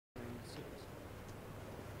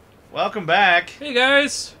Welcome back. Hey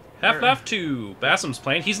guys, Half-Life 2. Basem's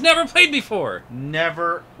playing. He's never played before.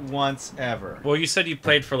 Never once ever. Well, you said you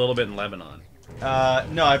played for a little bit in Lebanon.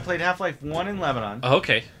 No, I played Half-Life 1 in Lebanon. Oh,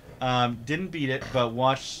 okay. Didn't beat it, but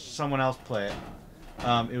watched someone else play it.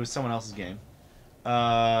 It was someone else's game.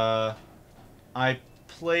 I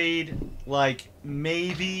played like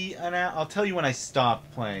maybe an hour. I'll tell you when I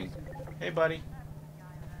stopped playing. Hey, buddy.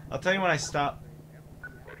 I'll tell you when I stopped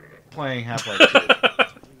playing Half-Life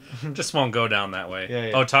 2. Just won't go down that way.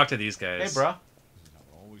 Yeah. Oh, talk to these guys. Hey, bro. This is how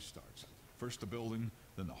it always starts. First the building,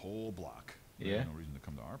 then the whole block. Yeah. There's no reason to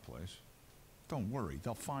come to our place. Don't worry,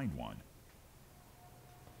 they'll find one.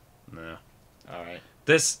 No. All right.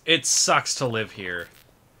 It sucks to live here.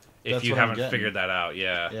 If That's you what I'm haven't getting. figured that out,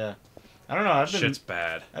 yeah. Yeah. I don't know. Shit's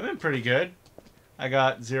bad. I've been pretty good. I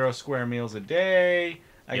got 0 square meals a day.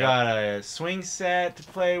 I got a swing set to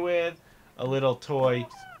play with. A little toy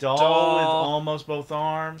doll with almost both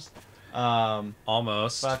arms.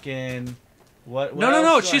 Almost. Fucking. What No.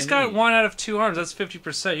 else do She's I got need? 1 out of 2 arms. That's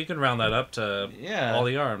 50%. You can round that up to all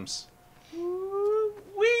the arms.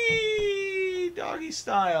 Wee! Doggy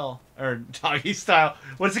style. Or doggy style.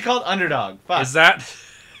 What's it called? Underdog. Fuck. Is that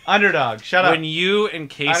Underdog. Shut up. when you and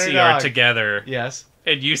Casey Underdog. are together Yes.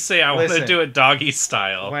 and you say, I want to Listen. do it doggy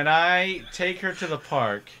style, When I take her to the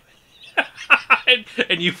park.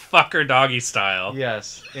 and you fuck her doggy style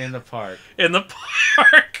Yes. In the park. in the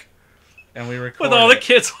park And we record with all the it.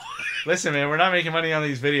 kids. Listen, man, we're not making money on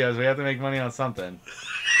these videos. We have to make money on something.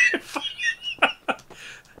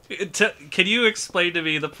 Can you explain to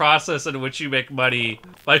me the process in which you make money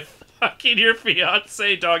by fucking your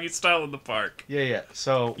fiance doggy style in the park? Yeah.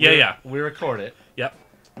 So Yeah. we record it. Yep.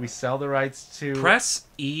 We sell the rights to. Press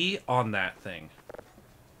E on that thing.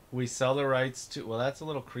 We sell the rights to. Well, that's a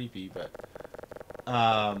little creepy, but.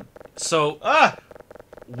 So Ah.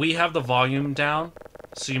 we have the volume down,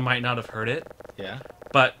 so you might not have heard it. Yeah.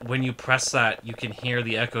 But when you press that, you can hear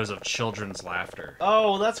the echoes of children's laughter. Oh,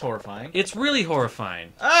 well, that's horrifying. It's really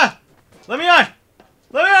horrifying. Ah! Let me on!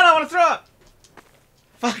 Let me on! I want to throw up!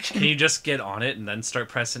 Fuck. Can you just get on it and then start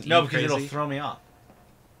pressing E? No, because crazy? it'll throw me off.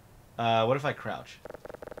 What if I crouch?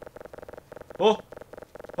 Oh!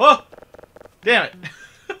 Oh! Damn it!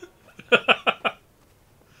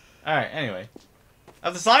 Alright, anyway.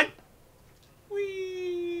 Up the slide?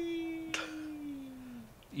 Whee!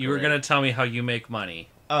 You were gonna tell me how you make money.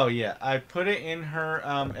 Oh, yeah. I put it in her,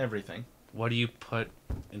 everything. What do you put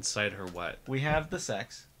inside her what? We have the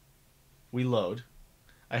sex. We load.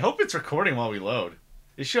 I hope it's recording while we load.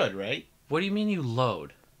 It should, right? What do you mean you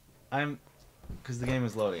load? Because the game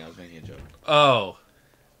is loading. I was making a joke. Oh.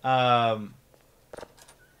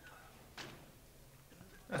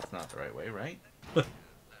 That's not the right way, right?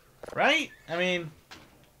 Right? I mean,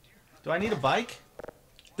 do I need a bike?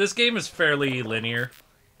 This game is fairly linear.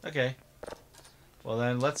 Okay. Well,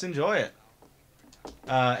 then let's enjoy it.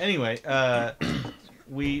 Anyway,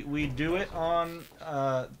 we do it on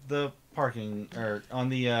the parking or on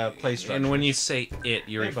the play structure. And when you say it,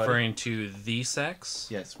 you're Hey, buddy. referring to the sex?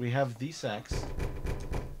 Yes, we have the sex.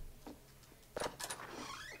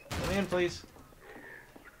 Let me in, please.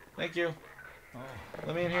 Thank you.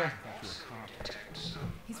 Let me in here.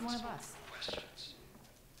 He's one of us.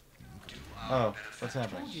 Oh, what's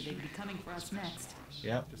happening? Told you they'd be coming for us next.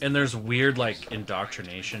 Yep. And there's weird, like,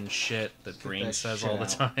 indoctrination shit that Breen that says shit all the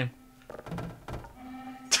out. time.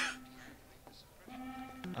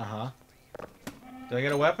 Uh-huh. Do I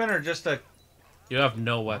get a weapon or just a... You have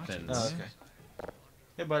no weapons. Oh, okay.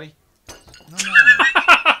 Hey, buddy.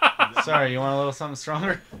 No. Sorry, you want a little something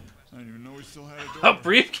stronger? I didn't even know we still had a A door.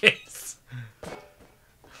 briefcase!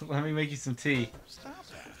 Let me make you some tea. Stop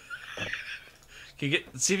that.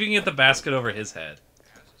 See if you can get the basket over his head.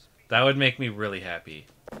 That would make me really happy.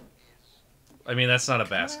 I mean, that's not a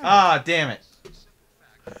basket. Ah, damn it.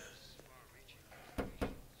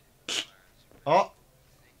 Oh.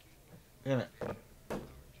 Damn it.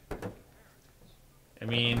 I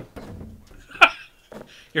mean...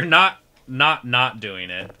 You're not doing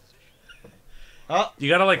it. Oh. You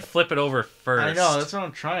gotta, like, flip it over first. I know, that's what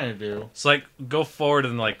I'm trying to do. So, like, go forward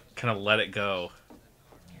and, like, kind of let it go.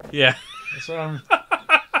 Yeah. That's what I'm...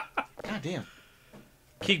 God damn.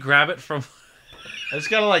 Can you grab it from... I just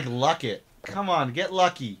gotta, like, luck it. Come on, get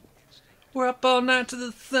lucky. We're up all night to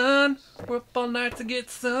the sun. We're up all night to get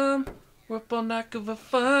some. We're up all night for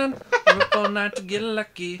fun. We're up all night to get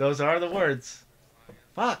lucky. Those are the words.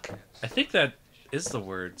 Fuck. I think that is the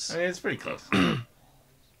words. I mean, it's pretty close.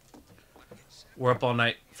 We're up all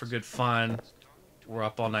night for good fun. We're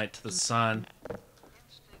up all night to the sun.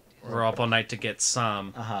 We're up all night to get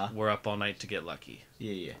some. Uh-huh. We're up all night to get lucky.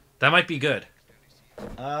 Yeah. That might be good.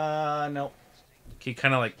 No. He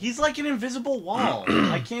kind of like... He's like an invisible wall.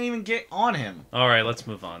 I can't even get on him. Alright, let's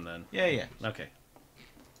move on then. Yeah. Okay.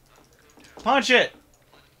 Punch it!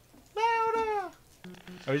 Louder!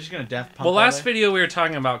 Are we just gonna death pump? Well, last all day? video we were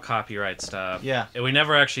talking about copyright stuff. Yeah. And we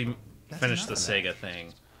never actually finished the Sega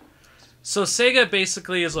thing. So Sega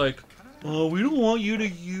basically is like, oh, we don't want you to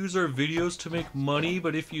use our videos to make money,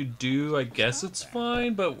 but if you do, I guess it's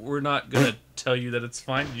fine, but we're not gonna tell you that it's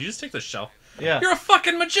fine. Did you just take the shelf? Yeah. You're a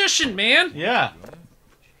fucking magician, man! Yeah.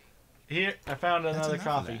 Here, I found That's another enough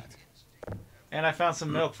of coffee. that. And I found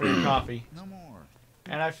some milk for your coffee. No more.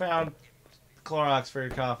 And I found Clorox for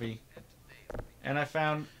your coffee. And I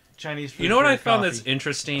found Chinese food You know what for I your found coffee. that's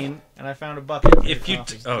interesting? And I found a bucket for If your you...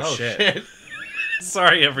 coffee. Oh, shit.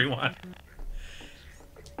 Sorry, everyone.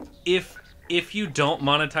 If you don't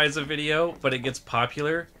monetize a video, but it gets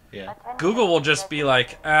popular, Yeah. Google will just be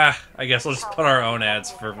like, I guess we'll just put our own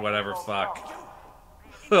ads for whatever fuck.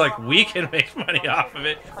 Like, we can make money off of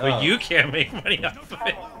it, but Oh. you can't make money off of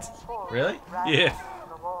it. Really? Yeah.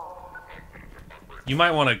 You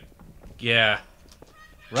might want to... Yeah.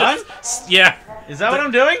 Run? Yeah. Is that what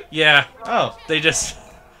I'm doing? Yeah. Oh. They just...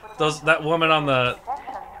 That woman on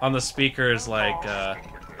the speaker is like,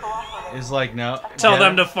 Is like, no. tell Get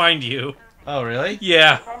them it? to find you. Oh, really?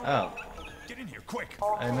 Yeah. Oh. Get in here, quick.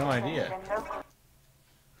 I had no idea.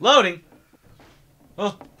 Loading!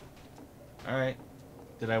 Oh. Alright.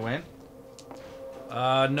 Did I win?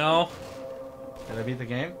 No. Did I beat the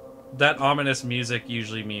game? That ominous music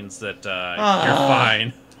usually means that Ah. you're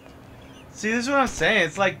fine. See, this is what I'm saying.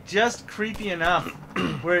 It's like just creepy enough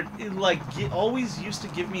where it like always used to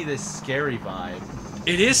give me this scary vibe.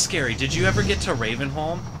 It is scary. Did you ever get to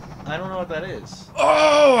Ravenholm? I don't know what that is.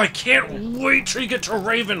 Oh, I can't wait till you get to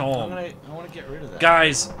Ravenholm. I want to get rid of that.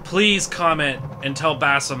 Guys, please comment and tell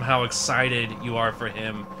Basem how excited you are for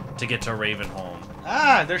him to get to Ravenholm.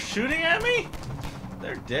 Ah, they're shooting at me?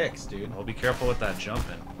 They're dicks, dude. Well, be careful with that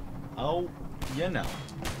jumping. Oh, you know.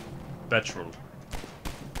 Betrol.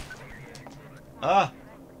 Ah,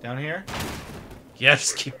 down here? Yeah,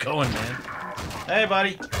 just keep going, man. Hey,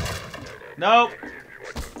 buddy. Nope.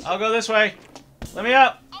 I'll go this way. Let me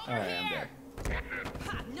up. Alright, I'm dead.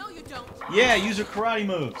 No, you don't. Yeah, use your karate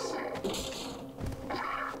moves.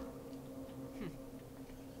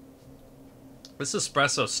 This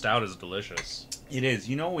espresso stout is delicious. It is.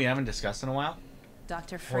 You know what we haven't discussed in a while?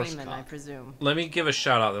 Dr. Horse Freeman, I cock. presume. Let me give a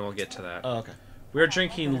shout out, then we'll get to that. Oh, okay. We're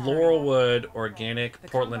drinking Laurelwood Organic The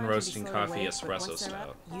Portland combines will be Roasting slow Coffee away, but Espresso once they're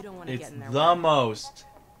up, Stout. you don't want to It's get in their the way. most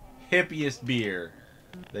hippiest beer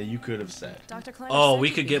that you could have said. Dr. Clemens Oh, said we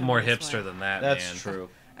you'd could be get coming more this way. hipster than that, That's man. true.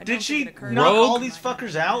 I don't Did think she it occurred knock to me. all these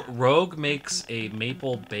fuckers out? Rogue makes a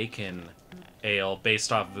maple bacon ale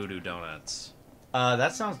based off Voodoo Donuts.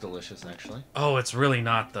 That sounds delicious, actually. Oh, it's really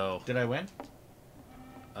not, though. Did I win?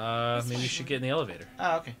 Maybe you should get in the elevator.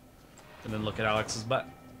 Oh, okay. And then look at Alex's butt.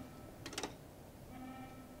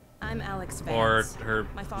 I'm Alex Or Vance. her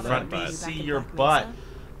My father front would be butt. back See in your Black butt. Mesa.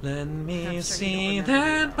 Let I'm me sure you see don't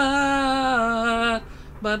remember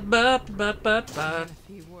that butt. A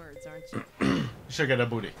few words, aren't you? Shake it a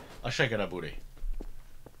booty. I'll shake it a booty.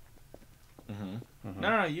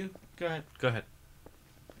 No, you. Go ahead. Go ahead.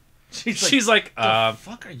 She's like, the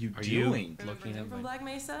fuck are you are you doing? looking at From my... Black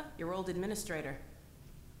Mesa? Your old administrator.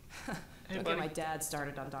 Hey, Don't buddy. get my dad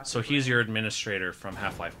started on Dr. So he's your administrator from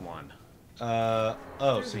Half-Life 1.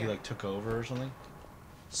 Oh, so he like took over or something?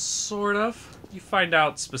 Sort of. You find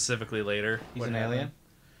out specifically later. He's what an happened. alien?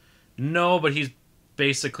 No, but he's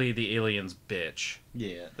basically the alien's bitch.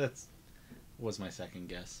 Yeah, was my second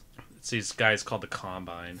guess. It's these guys called the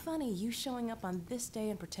Combine. Funny, you showing up on this day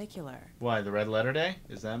in particular. Why, the red letter day?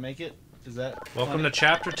 Does that make it? Is that Welcome funny? to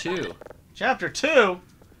Chapter 2. Chapter 2?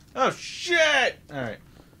 Oh, shit! Alright.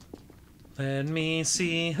 Let me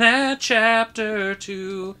see that Chapter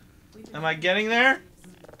 2. Am I getting there?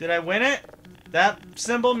 Did I win it? That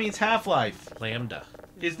symbol means Half-Life. Lambda.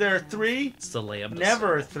 Is there a 3? It's the Lambda.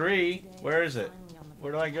 Never a 3. Where is it?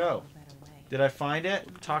 Where do I go? Did I find it?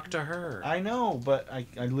 Talk to her. I know, but I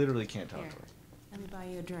literally can't talk Here, to her. let me buy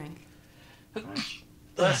you a drink.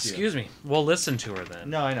 Bless you. Excuse me. We'll listen to her then.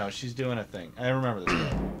 No, I know. She's doing a thing. I remember this.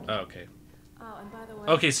 Part. Oh, okay. Oh, and by the way...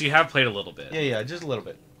 Okay, so you have played a little bit. Yeah, just a little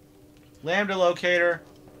bit. Lambda locator.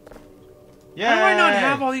 Yeah. How do I not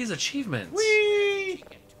have all these achievements? Whee!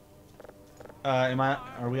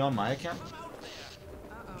 Are we on my account?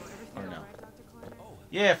 Or no?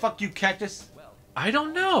 Yeah, fuck you, cactus. I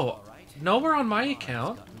don't know. No, we're on my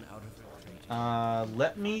account.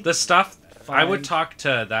 Let me. The stuff I would Find- talk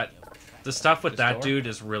to that. The stuff with This that door? dude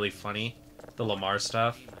is really funny. The Lamar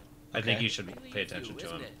stuff. I think Okay. you should pay attention to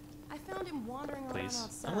him. I found him wandering around Please.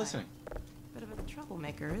 outside. I'm listening. Bit of a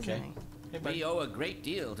troublemaker, isn't Okay. he? Hey, buddy. We owe a great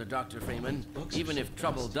deal to Dr. Freeman, Books are even so if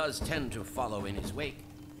trouble fast. does tend to follow in his wake.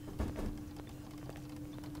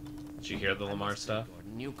 Did you hear the Lamar stuff?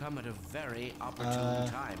 Gordon, you come at a very opportune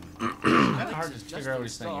time. Kind of hard to figure out what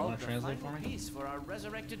he's saying. You want to translate for me? For our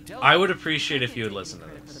resurrected I would appreciate if you would listen to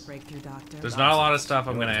For the this. breakthrough, Doctor. There's not a lot of stuff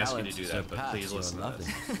I'm Your going to ask you to talents do that, but surpass please your listen to loving.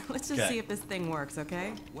 this. Let's just Okay. see if this thing works,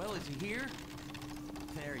 okay? Well, is he here?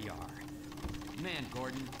 There you are. Man,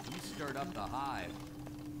 Gordon, you stirred up the hive.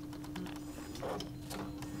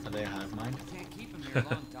 Are they a hive mind? Can't keep him here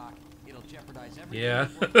long, Doc. It'll jeopardize everything. Yeah.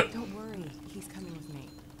 Don't worry. He's coming with me.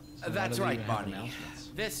 So why That's do they right, even have Barney. announcements?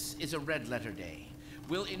 This is a red letter day.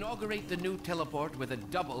 We'll inaugurate the new teleport with a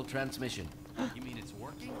double transmission. You mean it's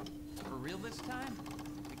working? For real this time?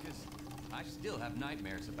 Because I still have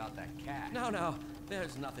nightmares about that cat. No,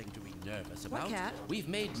 there's nothing to be nervous What about. cat? We've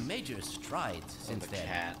made major strides since the then.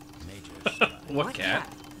 cat. Major strides. What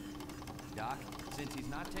cat? Doc, since he's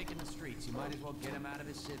not taking the streets, you might as well get him out of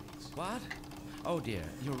his civvies. What? Oh dear,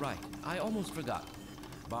 you're right. I almost forgot.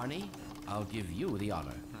 Barney, I'll give you the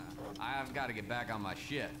honor. I've got to get back on my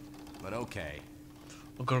shift, but okay.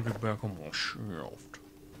 I'm going to get back on my shift.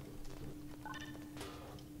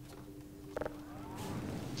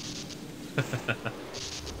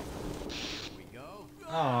 Here we go.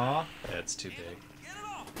 Aw. That's too big. Get it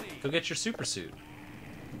off me! Go get your super suit.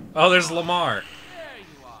 Oh, there's Lamar. There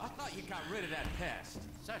you are. I thought you got rid of that pest.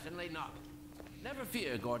 Certainly not. Never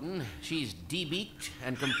fear, Gordon. She's debeaked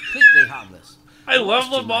and completely harmless. I love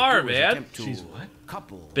Question I Lamar, do is man. attempt to She's what?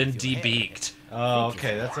 couple Been with your hair. debeaked. Oh,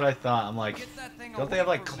 okay. That's what I thought. I'm like, Get that thing don't they away have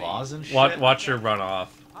like from me. claws and shit? Watch her run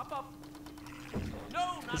off. Up, up. No,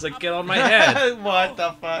 not He's like, up. get on my head. What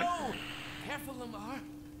the fuck? No! Careful, Lamar.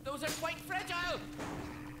 Those are quite fragile.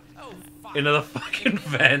 Oh, fuck. Into the fucking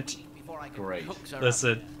vent. Before I can Great. coax her up.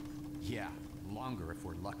 Listen, Yeah, longer if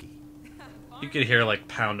we're lucky. you could hear like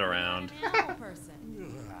pound around. Animal person.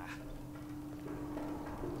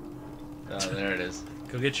 Oh, there it is.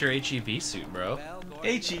 Go get your HEV suit, bro. Well,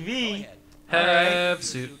 Gordon, HEV? go ahead. Have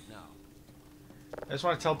suit. Now. I just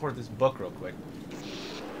want to teleport this book real quick.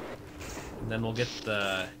 And then we'll get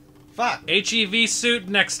the Fuck! HEV suit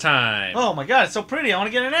next time. Oh my god, it's so pretty. I want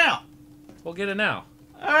to get it now. We'll get it now.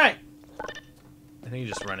 Alright. I think you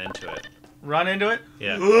just run into it. Run into it.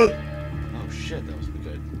 Yeah. Oh shit, that was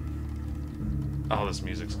good. Oh, this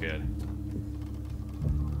music's good.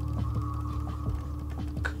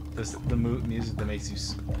 The music that makes you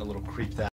a little creeped out.